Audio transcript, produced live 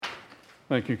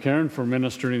Thank you, Karen, for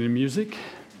ministering the music.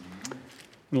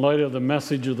 In light of the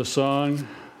message of the song,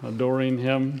 Adoring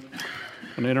Him,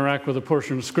 and interact with a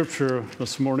portion of Scripture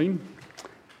this morning,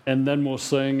 and then we'll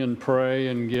sing and pray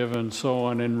and give and so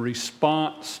on in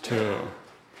response to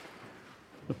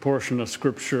the portion of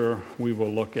Scripture we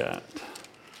will look at.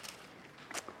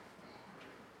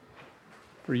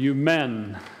 For you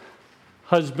men,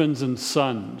 husbands and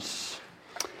sons,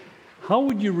 how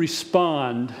would you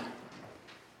respond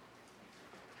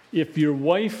if your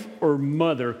wife or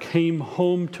mother came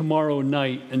home tomorrow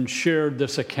night and shared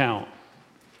this account?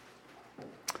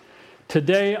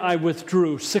 Today I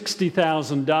withdrew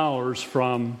 $60,000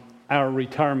 from our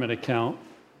retirement account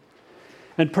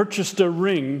and purchased a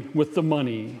ring with the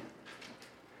money.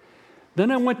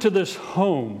 Then I went to this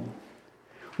home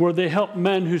where they help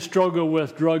men who struggle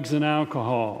with drugs and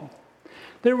alcohol.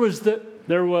 There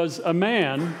was a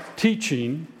man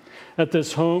teaching at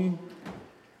this home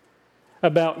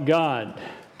about God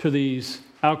to these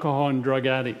alcohol and drug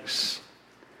addicts.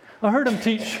 I heard him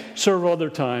teach several other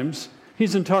times.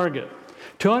 He's in Target.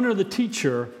 To honor the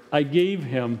teacher, I gave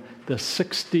him the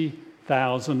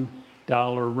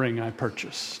 $60,000 ring I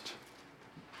purchased.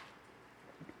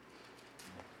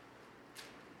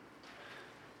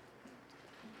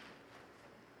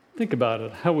 Think about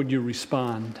it. How would you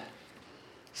respond?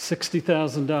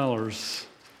 $60,000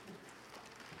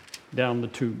 down the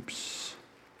tubes.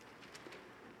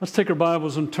 Let's take our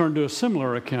Bibles and turn to a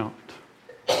similar account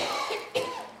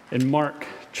in Mark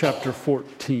chapter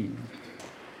 14.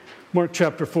 Mark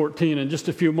chapter 14. In just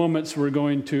a few moments, we're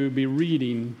going to be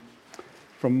reading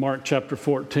from Mark chapter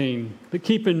 14. But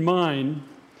keep in mind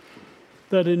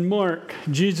that in Mark,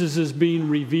 Jesus is being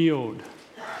revealed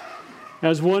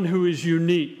as one who is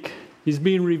unique. He's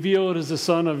being revealed as the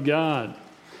Son of God.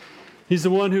 He's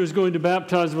the one who is going to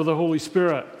baptize with the Holy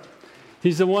Spirit.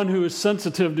 He's the one who is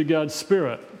sensitive to God's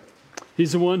Spirit.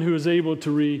 He's the one who is able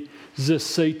to resist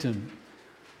Satan.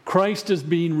 Christ is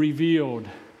being revealed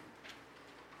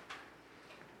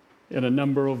in a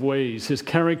number of ways. His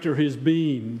character, his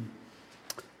being.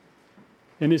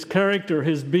 In his character,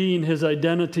 his being, his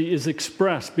identity is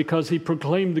expressed because he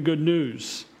proclaimed the good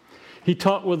news. He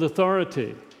taught with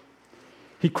authority.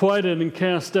 He quieted and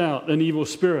cast out an evil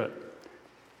spirit.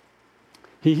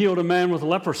 He healed a man with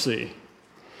leprosy.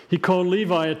 He called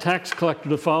Levi, a tax collector,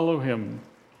 to follow him.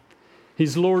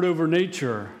 He's Lord over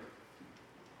nature.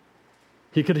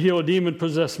 He could heal a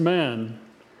demon-possessed man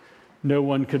no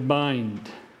one could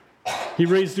bind. He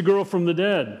raised a girl from the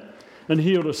dead and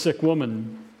healed a sick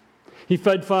woman. He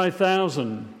fed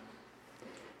 5,000.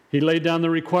 He laid down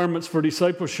the requirements for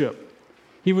discipleship.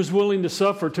 He was willing to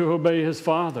suffer to obey his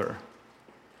Father.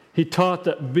 He taught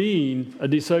that being a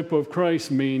disciple of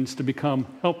Christ means to become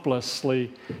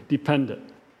helplessly dependent.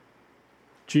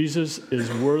 Jesus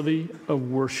is worthy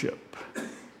of worship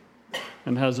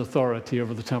and has authority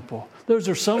over the temple. Those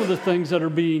are some of the things that are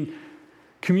being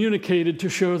communicated to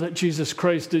show that Jesus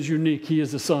Christ is unique. He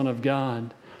is the Son of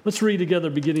God. Let's read together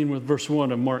beginning with verse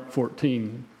 1 of Mark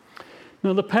 14.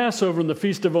 Now the Passover and the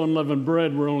Feast of Unleavened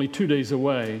Bread were only 2 days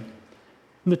away.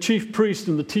 And the chief priests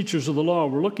and the teachers of the law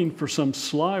were looking for some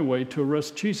sly way to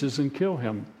arrest Jesus and kill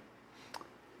him.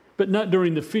 But not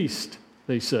during the feast,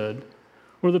 they said,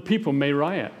 or the people may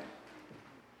riot.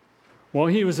 While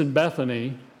he was in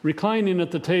Bethany, reclining at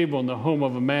the table in the home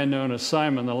of a man known as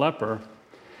Simon the leper,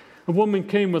 a woman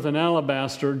came with an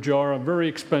alabaster jar of very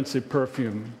expensive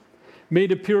perfume,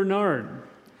 made of pure nard.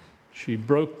 She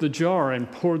broke the jar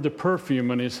and poured the perfume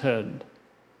on his head.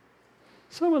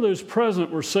 Some of those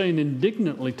present were saying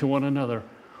indignantly to one another,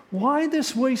 "Why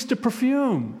this waste of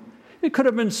perfume? It could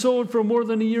have been sold for more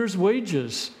than a year's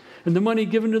wages and the money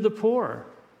given to the poor."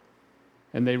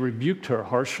 And they rebuked her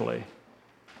harshly.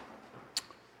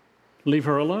 "Leave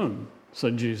her alone,"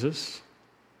 said Jesus.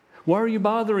 "Why are you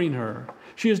bothering her?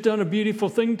 She has done a beautiful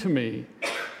thing to me.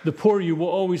 The poor you will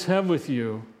always have with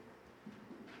you,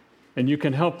 and you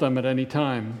can help them at any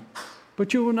time.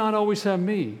 But you will not always have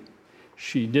me.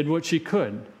 She did what she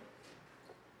could.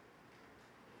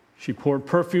 She poured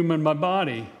perfume in my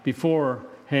body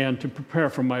beforehand to prepare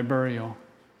for my burial.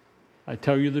 I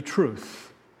tell you the truth.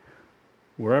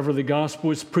 Wherever the gospel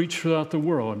is preached throughout the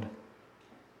world,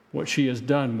 what she has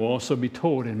done will also be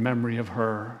told in memory of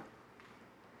her."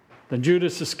 Then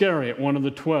Judas Iscariot, one of the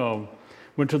 12,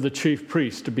 went to the chief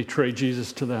priests to betray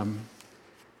Jesus to them.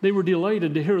 They were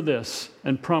delighted to hear this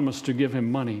and promised to give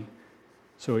him money.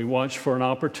 So he watched for an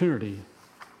opportunity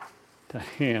to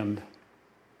hand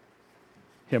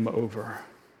him over.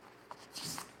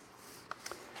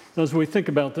 As we think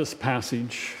about this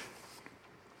passage,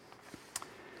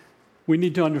 we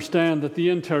need to understand that the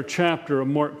entire chapter of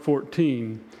Mark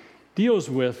 14 deals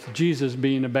with Jesus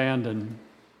being abandoned.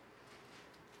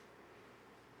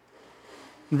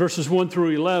 In verses 1 through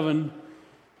 11,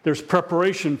 there's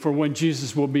preparation for when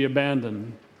Jesus will be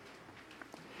abandoned.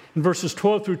 In verses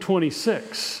 12 through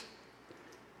 26,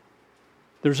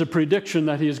 there's a prediction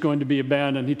that he is going to be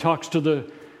abandoned. He talks to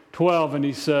the 12 and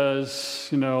he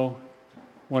says,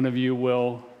 one of you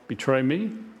will betray me,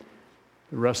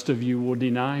 the rest of you will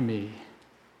deny me.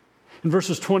 In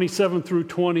verses 27 through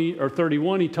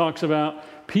 31, he talks about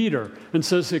Peter and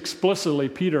says explicitly,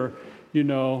 Peter, you're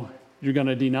going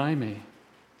to deny me.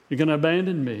 You're going to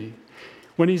abandon me.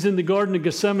 When he's in the Garden of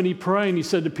Gethsemane praying, he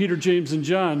said to Peter, James, and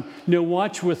John,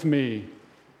 watch with me.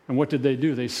 And what did they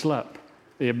do? They slept.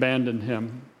 They abandoned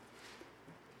him.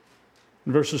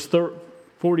 In verses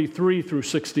 43 through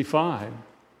 65,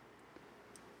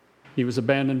 he was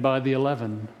abandoned by the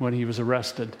 11 when he was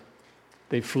arrested.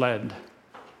 They fled.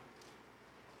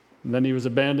 And then he was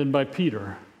abandoned by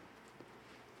Peter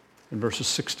in verses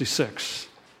 66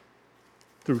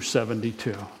 through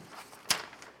 72.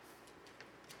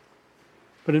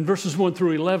 But in verses 1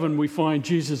 through 11, we find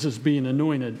Jesus as being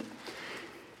anointed.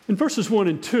 In verses 1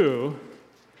 and 2,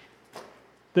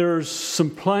 there's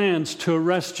some plans to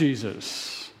arrest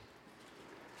Jesus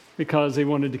because they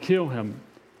wanted to kill him.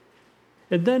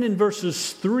 And then in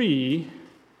verses 3,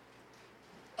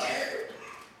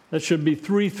 that should be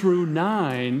 3 through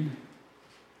 9,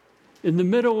 in the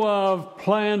middle of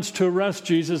plans to arrest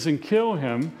Jesus and kill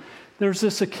him, there's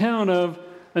this account of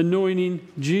anointing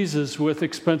Jesus with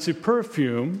expensive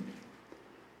perfume.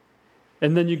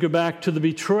 And then you go back to the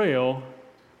betrayal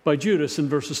by Judas in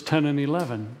verses 10 and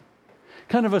 11.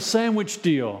 Kind of a sandwich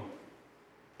deal.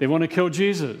 They want to kill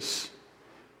Jesus.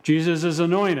 Jesus is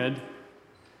anointed,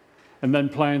 and then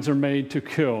plans are made to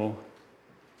kill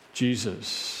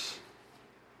Jesus.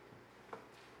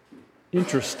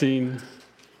 Interesting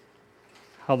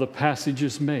how the passage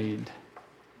is made.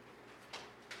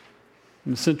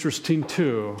 And it's interesting,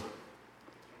 too,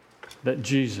 that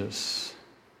Jesus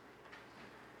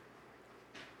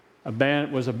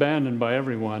was abandoned by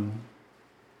everyone.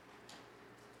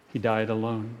 He died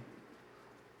alone.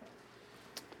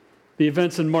 The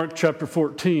events in Mark chapter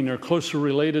 14 are closely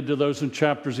related to those in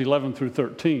chapters 11 through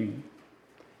 13.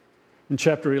 In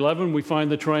chapter 11, we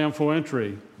find the triumphal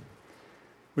entry,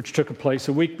 which took place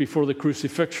a week before the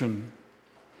crucifixion.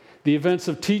 The events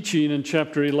of teaching in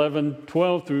chapter 11,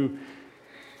 12 through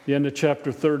the end of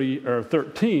chapter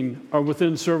 13 are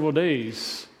within several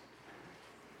days.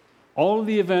 All of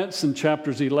the events in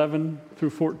chapters 11 through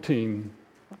 16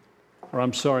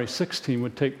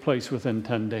 would take place within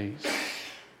 10 days.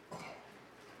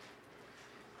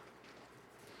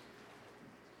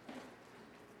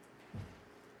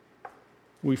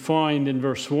 We find in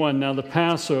verse 1, now the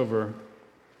Passover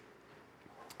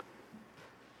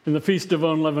and the Feast of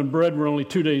Unleavened Bread were only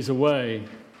 2 days away.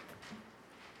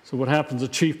 So what happens? The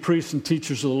chief priests and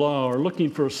teachers of the law are looking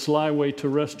for a sly way to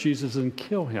arrest Jesus and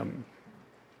kill him.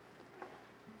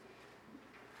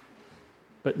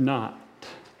 But not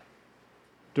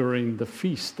during the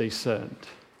feast, they said.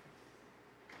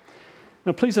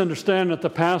 Now, please understand that the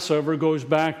Passover goes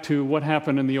back to what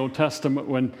happened in the Old Testament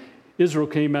when Israel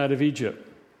came out of Egypt,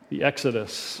 the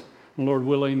Exodus. And Lord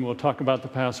willing, we'll talk about the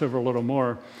Passover a little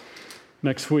more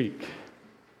next week.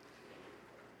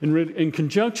 In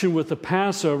conjunction with the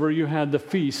Passover, you had the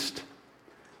Feast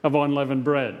of Unleavened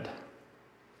Bread.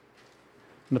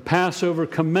 And the Passover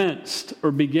commenced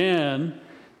or began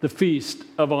the Feast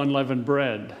of Unleavened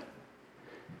Bread,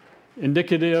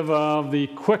 indicative of the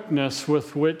quickness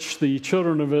with which the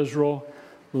children of Israel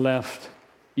left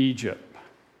Egypt.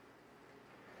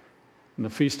 And the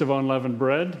Feast of Unleavened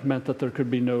Bread meant that there could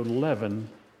be no leaven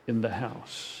in the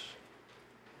house.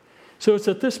 So it's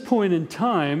at this point in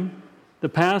time, the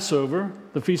Passover,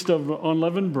 the Feast of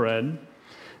Unleavened Bread,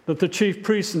 that the chief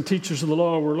priests and teachers of the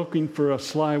law were looking for a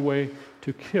sly way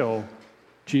to kill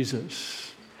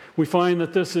Jesus. We find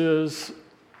that this is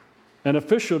an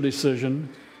official decision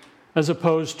as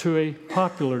opposed to a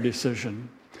popular decision.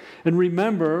 And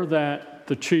remember that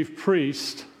the chief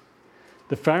priest,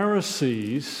 the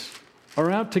Pharisees, are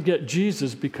out to get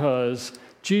Jesus because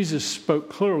Jesus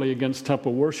spoke clearly against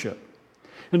temple worship.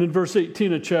 And in verse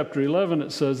 18 of chapter 11,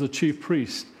 it says, the chief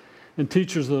priests and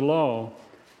teachers of the law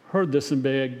heard this and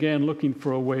began looking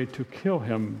for a way to kill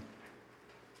him,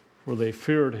 for they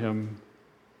feared him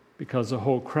because the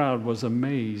whole crowd was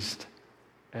amazed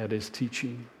at his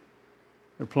teaching.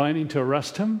 They're planning to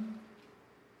arrest him,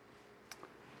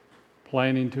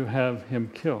 planning to have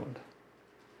him killed.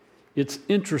 It's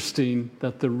interesting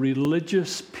that the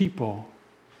religious people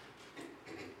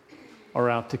are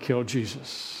out to kill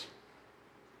Jesus.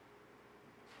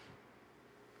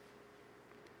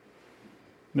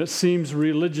 And it seems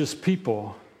religious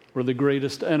people were the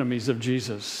greatest enemies of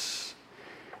Jesus.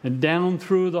 And down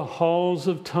through the halls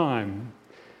of time,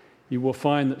 you will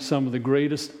find that some of the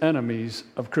greatest enemies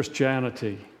of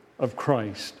Christianity, of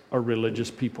Christ, are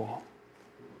religious people.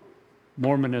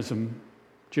 Mormonism,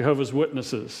 Jehovah's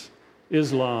Witnesses,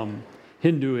 Islam,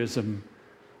 Hinduism,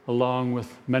 along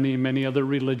with many, many other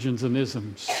religions and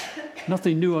isms.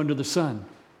 Nothing new under the sun.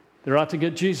 They're out to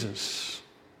get Jesus.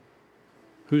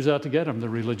 Who's out to get him? The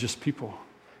religious people.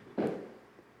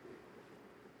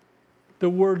 The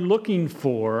word looking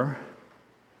for,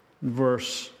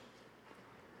 verse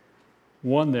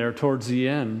 1 there towards the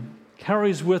end,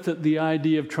 carries with it the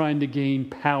idea of trying to gain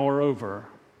power over.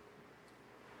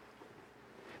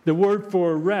 The word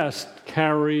for arrest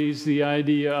carries the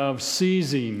idea of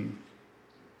seizing.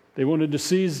 They wanted to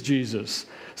seize Jesus.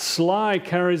 Sly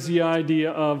carries the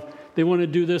idea of they want to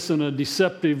do this in a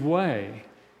deceptive way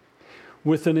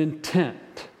with an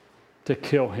intent to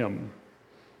kill him.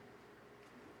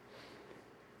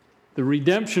 The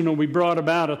redemption will be brought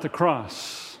about at the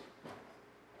cross,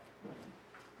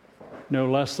 no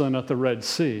less than at the Red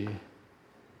Sea.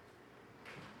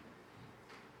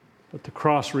 But the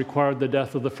cross required the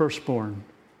death of the firstborn,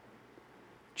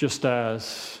 just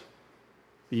as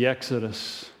the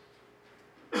Exodus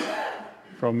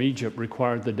from Egypt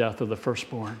required the death of the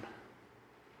firstborn.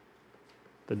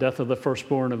 The death of the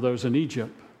firstborn of those in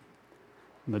Egypt,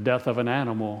 and the death of an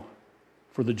animal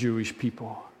for the Jewish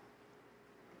people.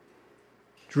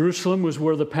 Jerusalem was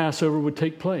where the Passover would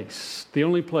take place, the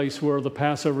only place where the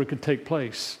Passover could take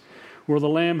place, where the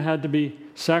lamb had to be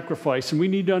sacrificed. And we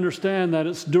need to understand that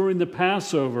it's during the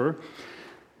Passover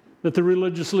that the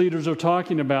religious leaders are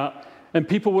talking about, and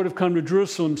people would have come to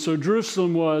Jerusalem. So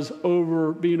Jerusalem was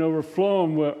being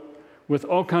overflown with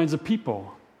all kinds of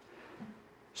people.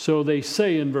 So they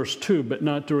say in verse 2, but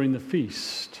not during the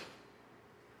feast,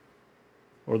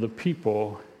 or the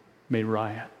people may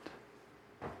riot.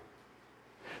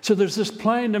 So there's this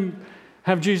plan to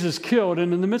have Jesus killed,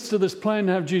 and in the midst of this plan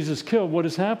to have Jesus killed, what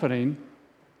is happening?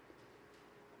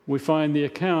 We find the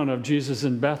account of Jesus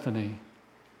in Bethany,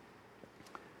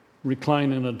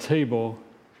 reclining at a table,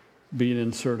 being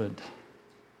inserted.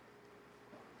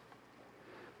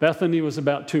 Bethany was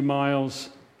about 2 miles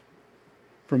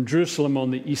from Jerusalem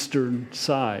on the eastern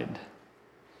side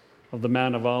of the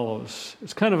Mount of Olives.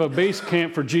 It's kind of a base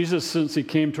camp for Jesus since he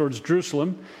came towards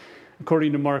Jerusalem,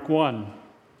 according to Mark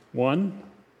 11:1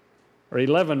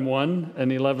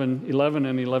 and 11:11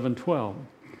 and 11:12.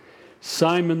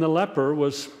 Simon the leper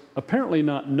was apparently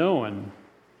not known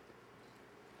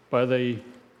by the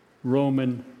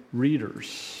Roman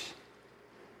readers,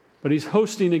 but he's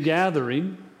hosting a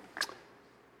gathering.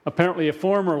 Apparently a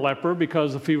former leper,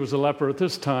 because if he was a leper at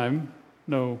this time,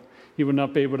 no, he would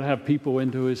not be able to have people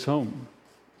into his home.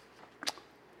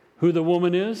 Who the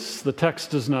woman is, the text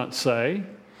does not say,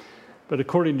 but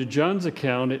according to John's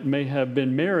account, it may have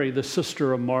been Mary, the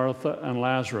sister of Martha and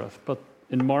Lazarus, but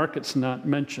in Mark it's not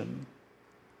mentioned.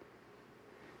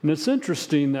 And it's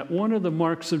interesting that one of the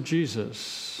marks of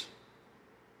Jesus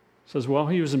says, while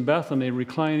he was in Bethany,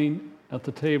 reclining at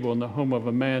the table in the home of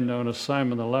a man known as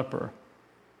Simon the leper,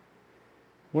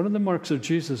 one of the marks of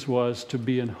Jesus was to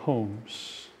be in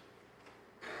homes.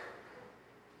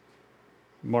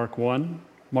 Mark 1,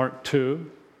 Mark 2,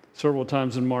 several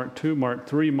times in Mark 2, Mark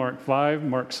 3, Mark 5,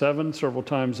 Mark 7, several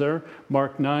times there,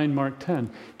 Mark 9, Mark 10.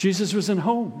 Jesus was in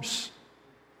homes.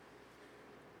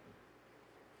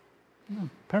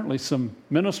 Apparently some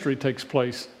ministry takes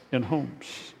place in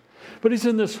homes. But he's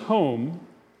in this home,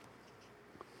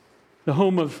 the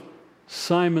home of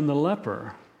Simon the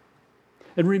leper.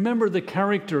 And remember the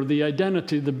character, the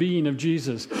identity, the being of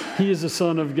Jesus. He is the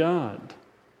Son of God.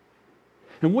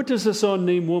 And what does this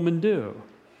unnamed woman do?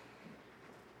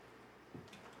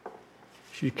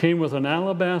 She came with an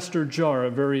alabaster jar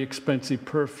of very expensive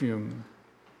perfume,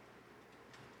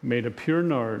 made of pure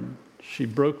nard. She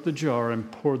broke the jar and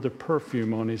poured the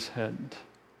perfume on his head.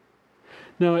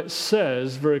 Now it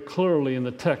says very clearly in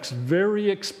the text, very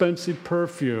expensive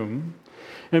perfume.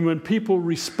 And when people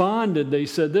responded, they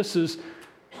said, this is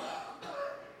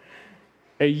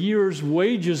a year's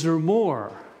wages or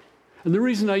more. And the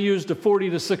reason I used the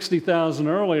 40 to 60,000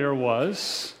 earlier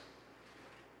was,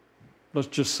 let's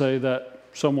just say that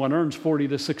someone earns 40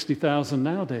 to 60,000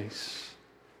 nowadays.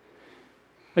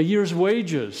 A year's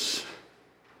wages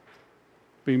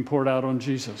being poured out on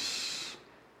Jesus.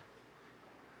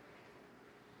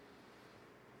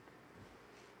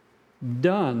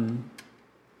 Done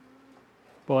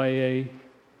by a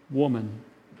woman.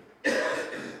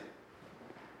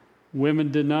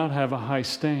 Women did not have a high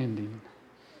standing.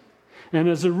 And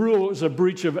as a rule, it was a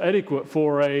breach of etiquette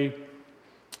for a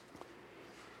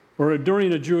or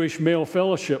during a Jewish male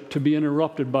fellowship to be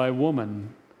interrupted by a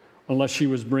woman unless she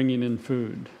was bringing in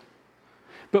food.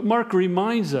 But Mark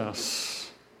reminds us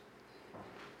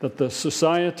that the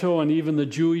societal and even the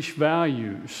Jewish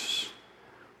values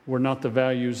were not the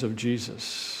values of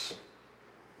Jesus.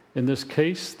 In this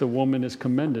case, the woman is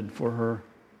commended for her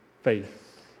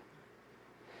faith.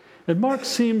 And Mark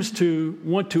seems to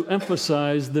want to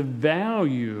emphasize the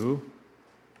value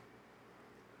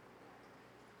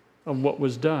of what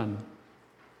was done.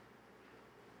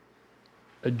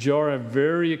 A jar of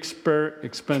very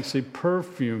expensive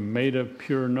perfume made of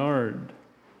pure nard.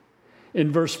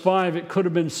 In verse 5, it could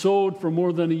have been sold for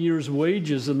more than a year's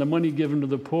wages and the money given to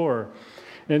the poor.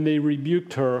 And they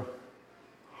rebuked her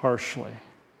harshly.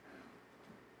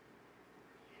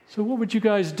 So what would you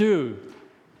guys do?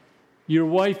 Your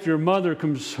wife, your mother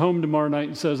comes home tomorrow night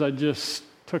and says, I just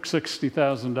took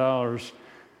 $60,000,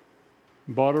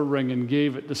 bought a ring and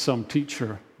gave it to some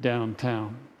teacher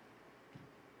downtown.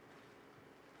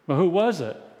 Well, who was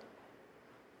it?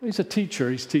 He's a teacher.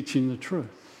 He's teaching the truth.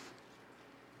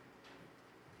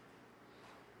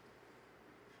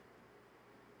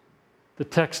 The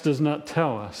text does not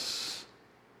tell us,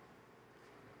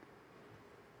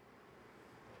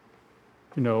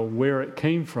 where it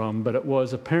came from, but it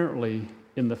was apparently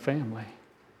in the family.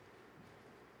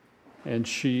 And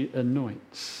she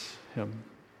anoints him.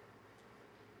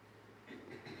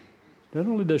 Not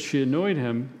only does she anoint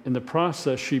him, in the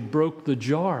process, she broke the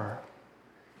jar.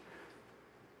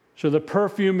 So the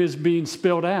perfume is being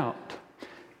spilled out.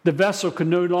 The vessel could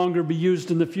no longer be used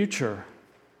in the future.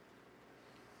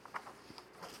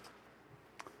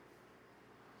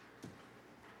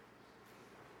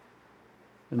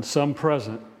 And some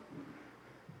present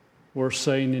were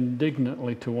saying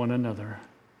indignantly to one another,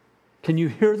 can you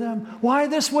hear them? Why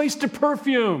this waste of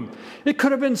perfume? It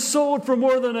could have been sold for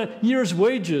more than a year's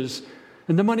wages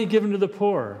and the money given to the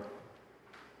poor.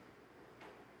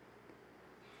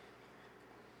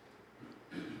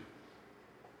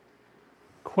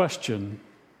 Question,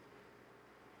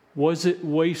 was it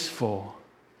wasteful?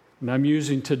 And I'm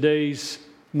using today's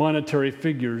monetary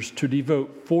figures to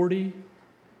devote $40,000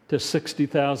 to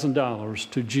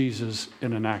 $60,000 to Jesus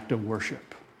in an act of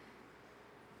worship.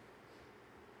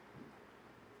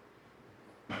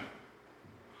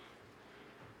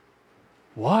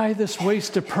 Why this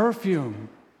waste of perfume?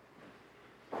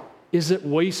 Is it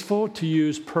wasteful to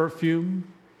use perfume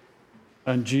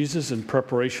on Jesus in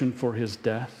preparation for his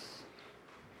death?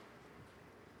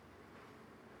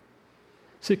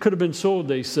 See, it could have been sold,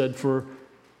 they said, for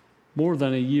more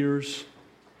than a year's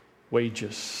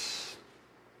wages.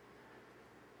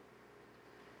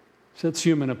 That's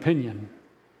human opinion.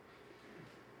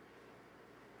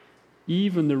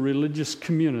 Even the religious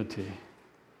community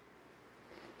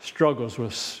struggles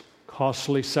with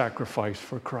costly sacrifice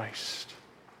for Christ.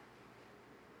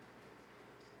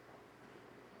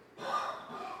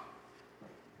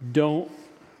 Don't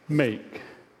make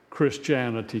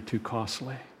Christianity too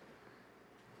costly.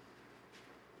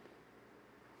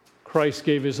 Christ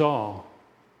gave his all.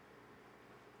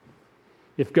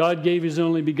 If God gave his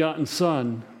only begotten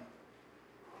Son,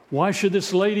 why should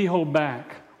this lady hold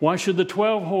back? Why should the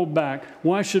 12 hold back?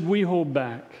 Why should we hold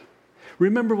back?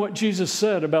 Remember what Jesus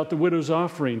said about the widow's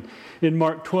offering in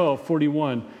Mark 12,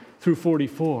 41 through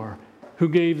 44, who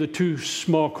gave the 2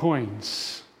 small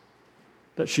coins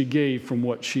that she gave from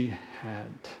what she had.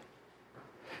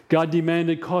 God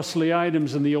demanded costly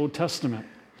items in the Old Testament.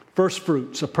 First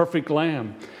fruits, a perfect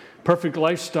lamb, perfect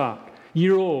livestock,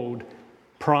 year-old,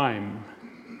 prime.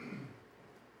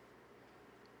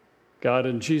 God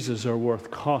and Jesus are worth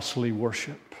costly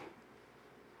worship.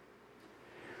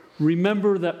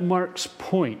 Remember that Mark's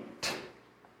point,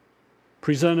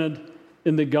 presented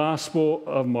in the Gospel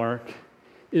of Mark,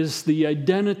 is the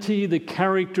identity, the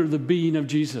character, the being of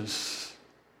Jesus.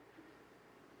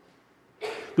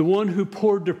 The one who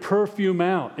poured the perfume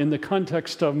out in the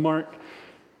context of Mark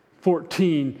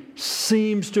 14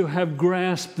 seems to have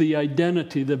grasped the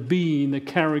identity, the being, the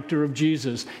character of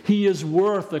Jesus. He is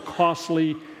worth a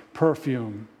costly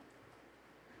perfume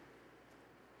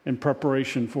in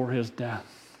preparation for his death.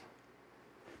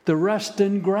 The rest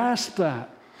didn't grasp that.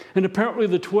 And apparently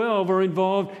the 12 are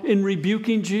involved in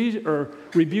rebuking Jesus, or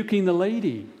rebuking the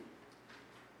lady.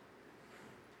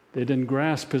 They didn't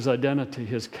grasp his identity,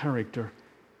 his character,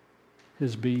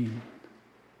 his being.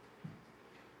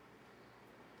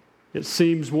 It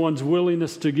seems one's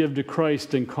willingness to give to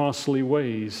Christ in costly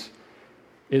ways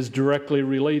is directly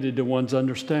related to one's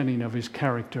understanding of his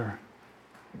character,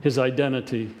 his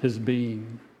identity, his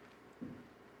being.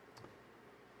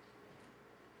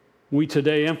 We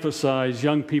today emphasize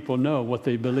young people know what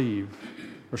they believe,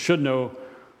 or should know,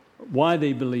 why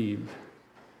they believe.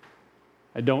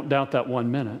 I don't doubt that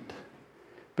 1 minute.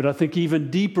 But I think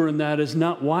even deeper in that is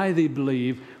not why they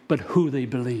believe, but who they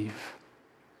believe.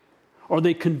 Are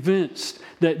they convinced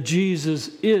that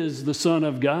Jesus is the Son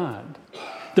of God,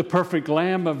 the perfect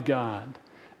Lamb of God,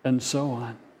 and so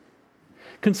on?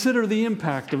 Consider the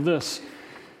impact of this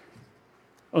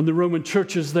on the Roman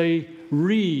churches. They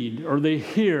read or they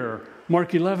hear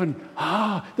Mark 11,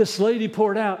 this lady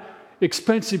poured out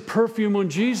expensive perfume on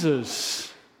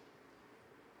Jesus.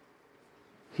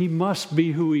 He must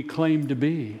be who he claimed to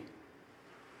be.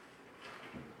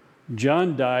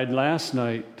 John died last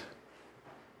night.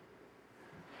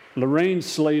 Lorraine's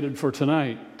slated for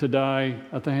tonight to die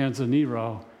at the hands of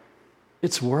Nero.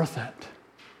 It's worth it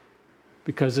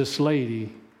because this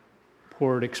lady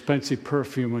poured expensive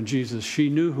perfume on Jesus. She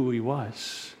knew who he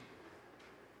was.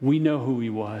 We know who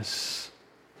he was.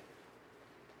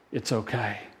 It's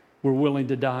okay. We're willing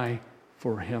to die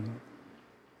for him.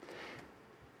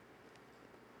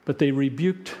 But they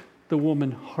rebuked the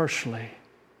woman harshly.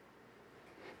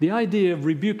 The idea of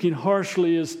rebuking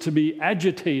harshly is to be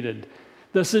agitated.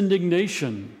 That's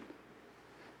indignation.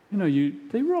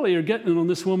 They really are getting on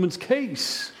this woman's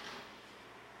case.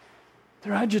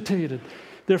 They're agitated.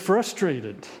 They're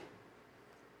frustrated.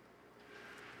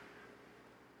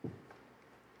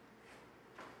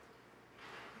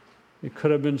 It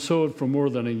could have been sold for more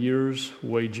than a year's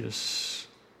wages,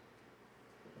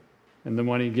 and the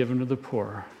money given to the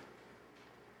poor.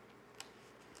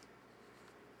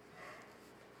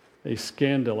 They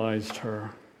scandalized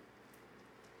her.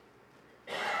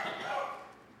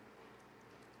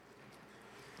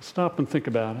 Stop and think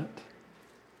about it.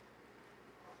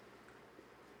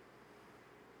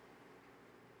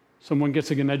 Someone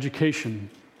gets an education.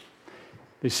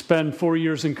 They spend 4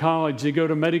 years in college. They go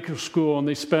to medical school, and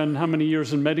they spend how many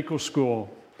years in medical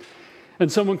school?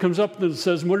 And someone comes up and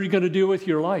says, what are you going to do with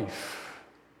your life?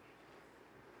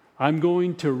 I'm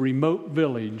going to a remote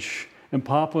village in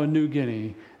Papua New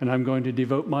Guinea, and I'm going to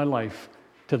devote my life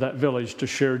to that village to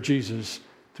share Jesus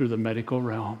through the medical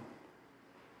realm.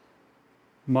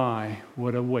 My,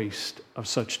 what a waste of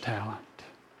such talent.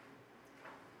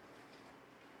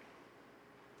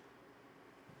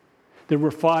 There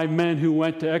were 5 men who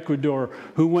went to Ecuador,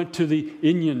 who went to the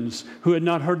Indians, who had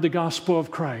not heard the gospel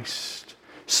of Christ.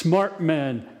 Smart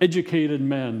men, educated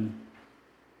men.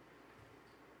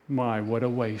 My, what a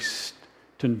waste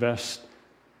to invest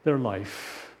their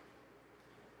life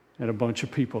in a bunch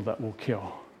of people that will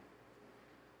kill.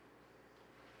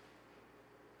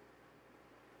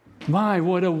 My,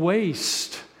 what a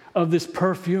waste of this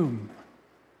perfume.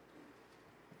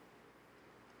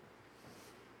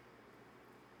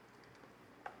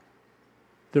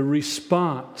 The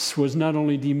response was not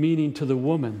only demeaning to the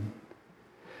woman,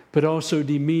 but also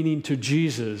demeaning to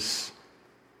Jesus,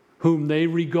 whom they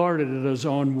regarded as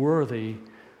unworthy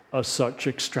of such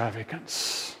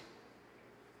extravagance.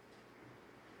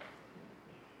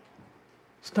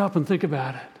 Stop and think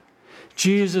about it.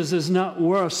 Jesus is not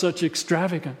worth such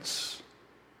extravagance.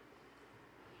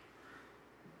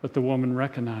 But the woman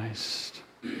recognized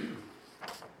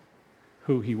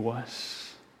who he was.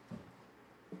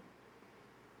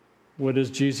 What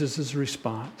is Jesus'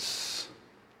 response?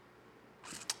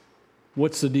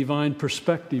 What's the divine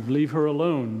perspective? Leave her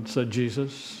alone, said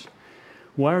Jesus.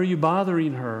 Why are you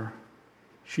bothering her?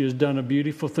 She has done a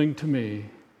beautiful thing to me.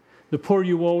 The poor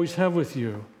you always have with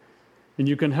you, and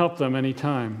you can help them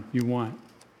anytime you want,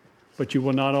 but you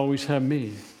will not always have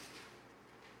me.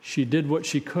 She did what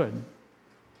she could.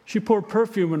 She poured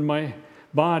perfume in my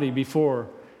body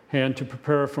beforehand to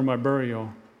prepare for my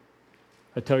burial.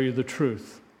 I tell you the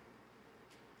truth.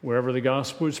 Wherever the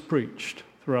gospel is preached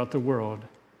throughout the world,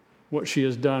 what she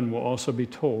has done will also be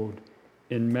told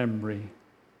in memory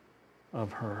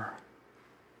of her.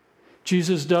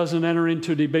 Jesus doesn't enter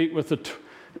into a debate with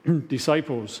the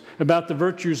disciples about the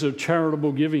virtues of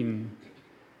charitable giving.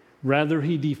 Rather,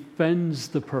 he defends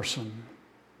the person.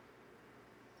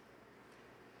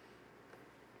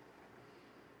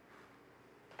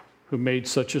 Who made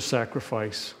such a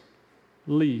sacrifice.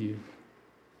 Leave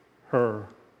her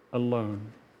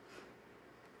alone.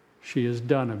 She has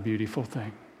done a beautiful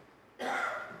thing.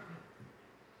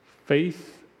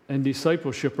 Faith and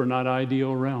discipleship are not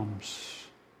ideal realms.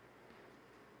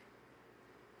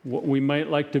 What we might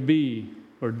like to be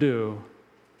or do,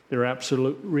 they're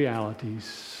absolute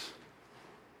realities.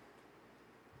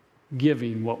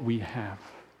 Giving what we have.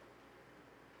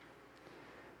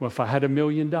 Well, if I had $1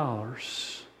 million,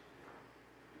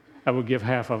 I would give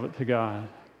half of it to God.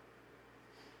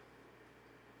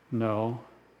 No.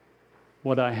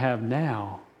 What I have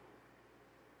now,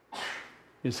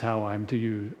 is how I'm to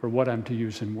use, or what I'm to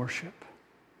use in worship.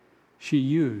 She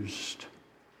used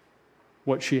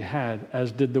what she had,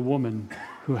 as did the woman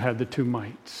who had the 2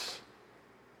 mites,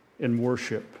 in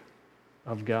worship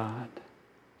of God.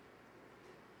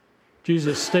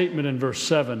 Jesus' statement in verse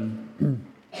 7,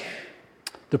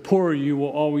 the poor you will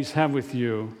always have with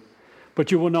you,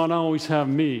 but you will not always have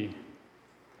me,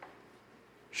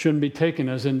 shouldn't be taken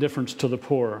as indifference to the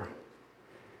poor.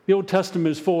 The Old Testament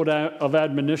is full of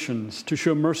admonitions to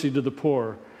show mercy to the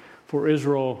poor, for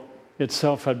Israel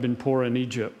itself had been poor in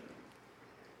Egypt.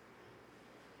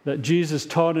 That Jesus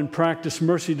taught and practiced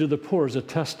mercy to the poor is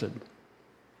attested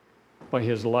by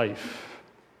his life.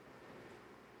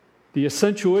 The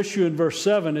essential issue in verse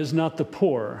 7 is not the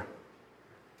poor,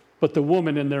 but the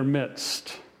woman in their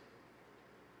midst.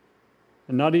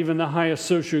 And not even the highest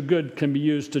social good can be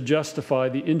used to justify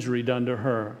the injury done to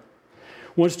her.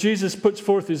 Once Jesus puts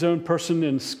forth his own person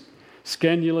in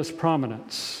scandalous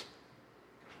prominence,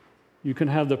 you can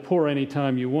have the poor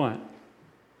anytime you want,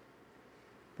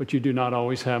 but you do not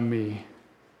always have me.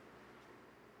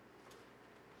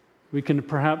 We can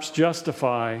perhaps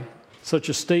justify such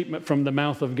a statement from the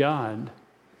mouth of God,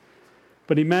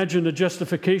 but imagine the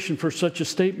justification for such a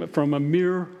statement from a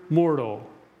mere mortal.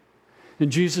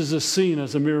 And Jesus is seen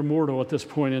as a mere mortal at this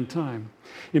point in time.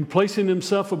 In placing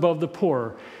himself above the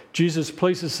poor, Jesus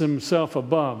places himself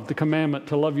above the commandment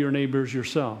to love your neighbors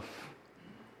yourself.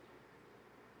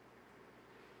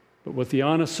 But with the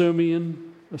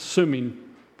unassuming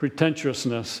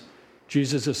pretentiousness,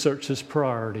 Jesus asserts his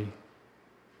priority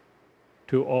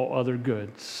to all other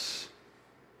goods.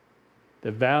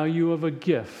 The value of a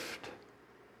gift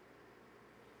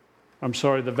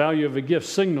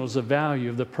signals the value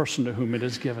of the person to whom it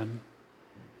is given.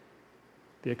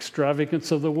 The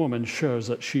extravagance of the woman shows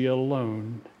that she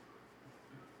alone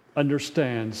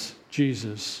understands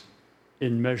Jesus'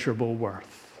 immeasurable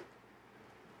worth.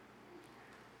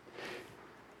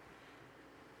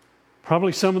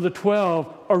 Probably some of the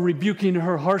 12 are rebuking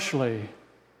her harshly.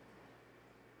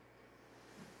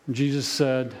 Jesus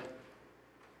said,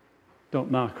 "Don't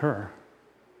knock her.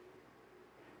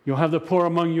 You'll have the poor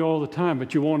among you all the time,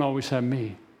 but you won't always have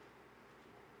me."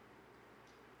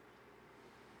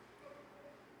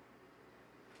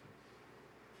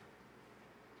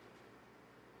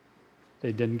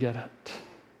 They didn't get it.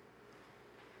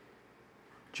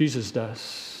 Jesus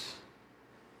does.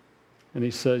 And he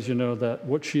says, that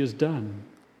what she has done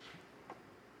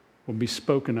will be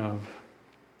spoken of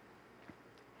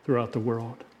throughout the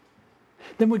world.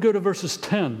 Then we go to verses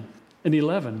 10 and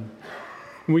 11.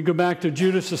 And we go back to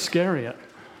Judas Iscariot.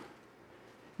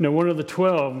 One of the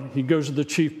 12, he goes to the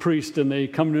chief priest and they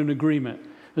come to an agreement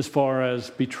as far as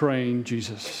betraying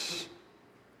Jesus.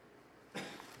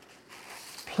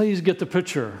 Please get the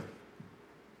picture.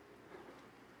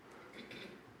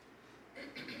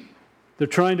 They're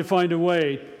trying to find a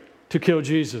way to kill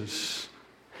Jesus.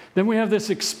 Then we have this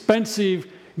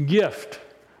expensive gift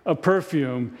of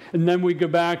perfume, and then we go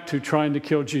back to trying to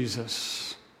kill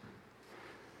Jesus.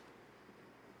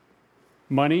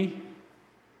 Money,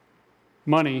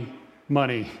 money,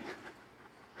 money.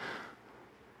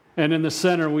 And in the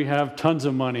center, we have tons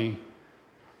of money,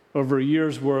 over a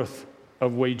year's worth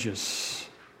of wages.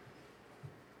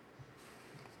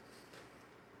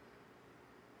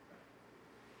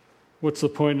 What's the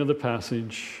point of the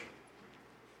passage?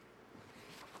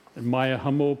 In my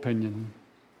humble opinion,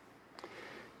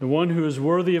 the one who is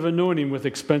worthy of anointing with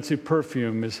expensive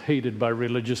perfume is hated by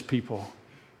religious people,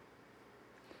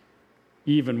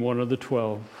 even one of the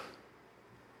 12.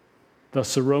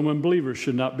 Thus, the Roman believers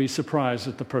should not be surprised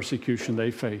at the persecution they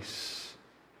face.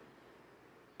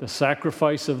 The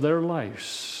sacrifice of their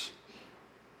lives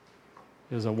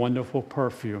is a wonderful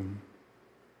perfume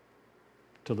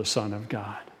to the Son of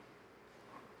God.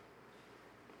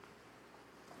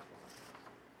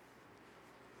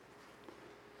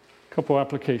 Couple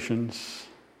applications.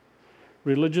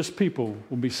 Religious people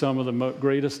will be some of the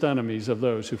greatest enemies of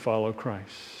those who follow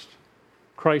Christ.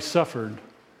 Christ suffered.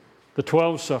 The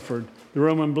 12 suffered. The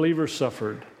Roman believers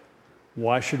suffered.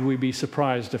 Why should we be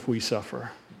surprised if we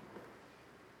suffer?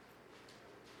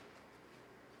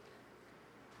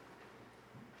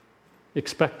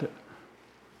 Expect it.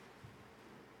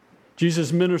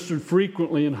 Jesus ministered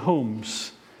frequently in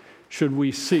homes. Should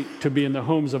we seek to be in the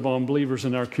homes of unbelievers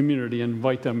in our community and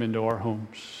invite them into our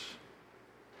homes?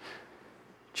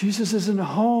 Jesus is in the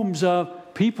homes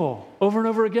of people over and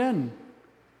over again.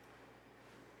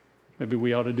 Maybe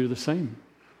we ought to do the same.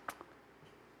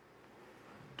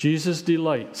 Jesus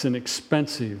delights in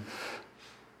expensive,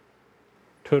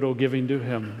 total giving to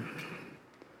him.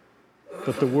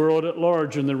 But the world at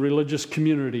large and the religious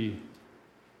community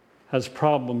has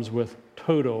problems with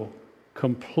total,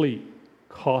 complete,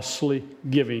 costly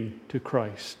giving to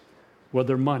Christ,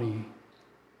 whether money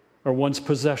or one's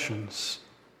possessions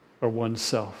or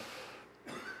oneself.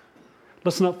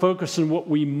 Let's not focus on what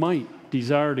we might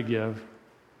desire to give,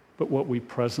 but what we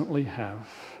presently have.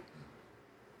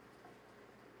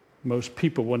 Most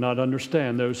people will not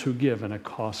understand those who give in a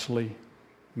costly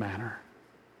manner.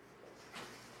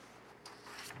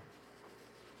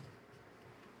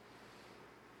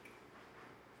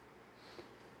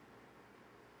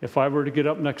 If I were to get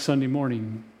up next Sunday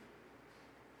morning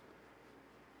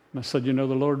and I said, the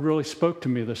Lord really spoke to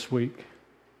me this week,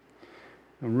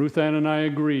 and Ruth Ann and I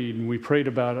agreed, and we prayed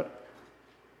about it.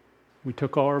 We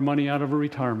took all our money out of our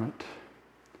retirement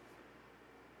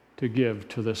to give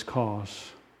to this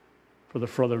cause for the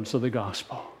furtherance of the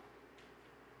gospel.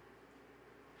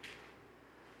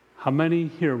 How many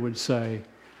here would say,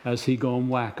 has he gone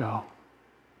wacko?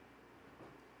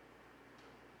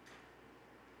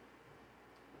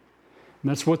 And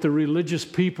that's what the religious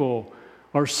people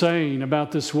are saying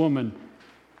about this woman.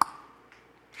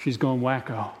 She's gone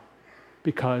wacko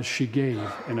because she gave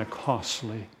in a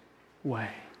costly way.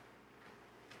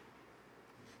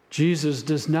 Jesus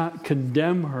does not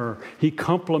condemn her. He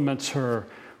compliments her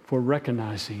for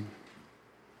recognizing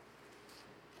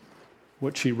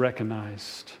what she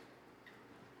recognized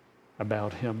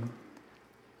about him.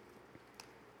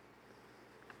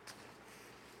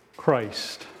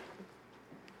 Christ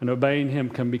and obeying him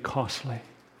can be costly.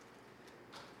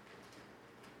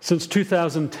 Since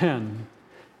 2010,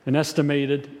 an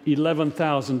estimated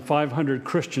 11,500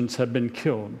 Christians have been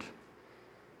killed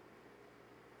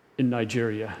in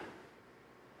Nigeria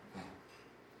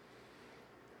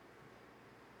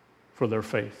for their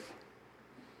faith.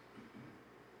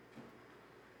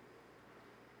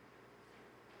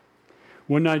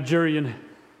 One Nigerian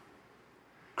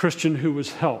Christian who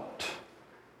was helped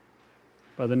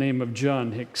by the name of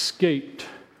John escaped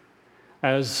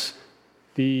as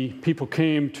the people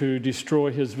came to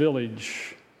destroy his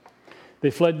village. He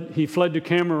fled to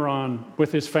Cameroon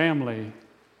with his family.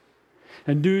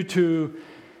 And due to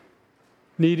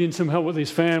needing some help with his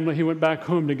family, he went back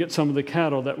home to get some of the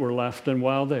cattle that were left. And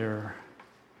while there,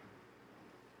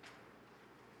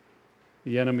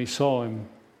 the enemy saw him,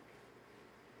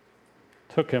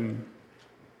 took him,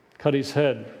 cut his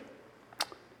head,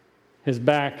 his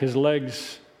back, his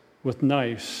legs with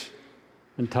knives,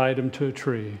 and tied him to a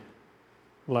tree,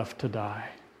 left to die.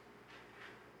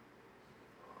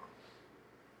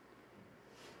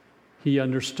 He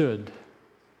understood.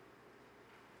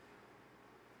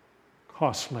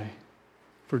 Costly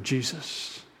for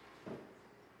Jesus.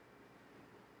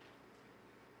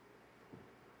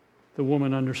 The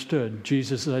woman understood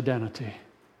Jesus' identity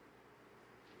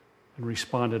and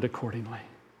responded accordingly.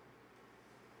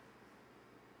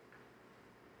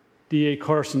 D.A.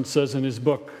 Carson says in his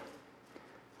book,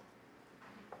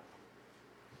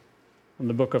 in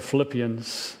the book of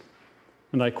Philippians,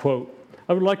 and I quote,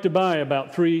 "I would like to buy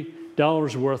about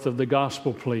 $3 worth of the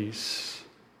gospel, please.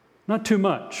 Not too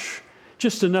much,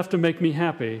 just enough to make me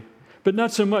happy, but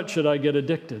not so much that I get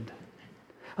addicted.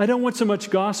 I don't want so much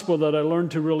gospel that I learn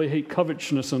to really hate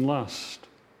covetousness and lust.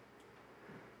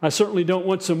 I certainly don't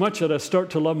want so much that I start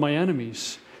to love my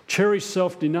enemies, cherish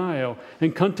self-denial,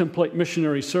 and contemplate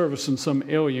missionary service in some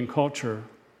alien culture.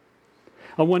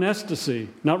 I want ecstasy,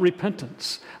 not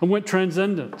repentance. I want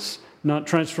transcendence, not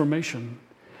transformation.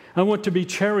 I want to be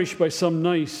cherished by some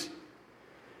nice,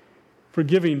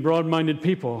 forgiving, broad-minded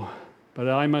people, but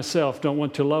I myself don't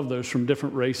want to love those from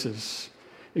different races,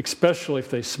 especially if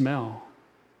they smell.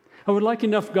 I would like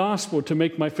enough gospel to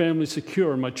make my family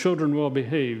secure and my children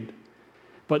well-behaved,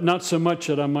 but not so much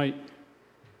that I might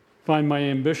find my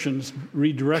ambitions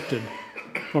redirected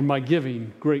or my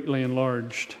giving greatly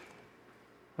enlarged.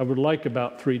 I would like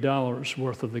about $3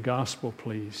 worth of the gospel,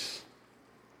 please."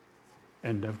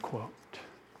 End of quote.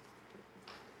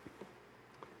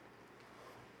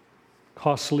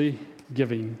 Costly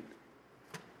giving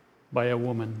by a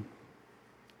woman.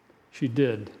 She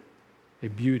did a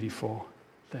beautiful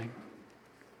thing.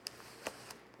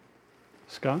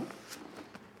 Scott?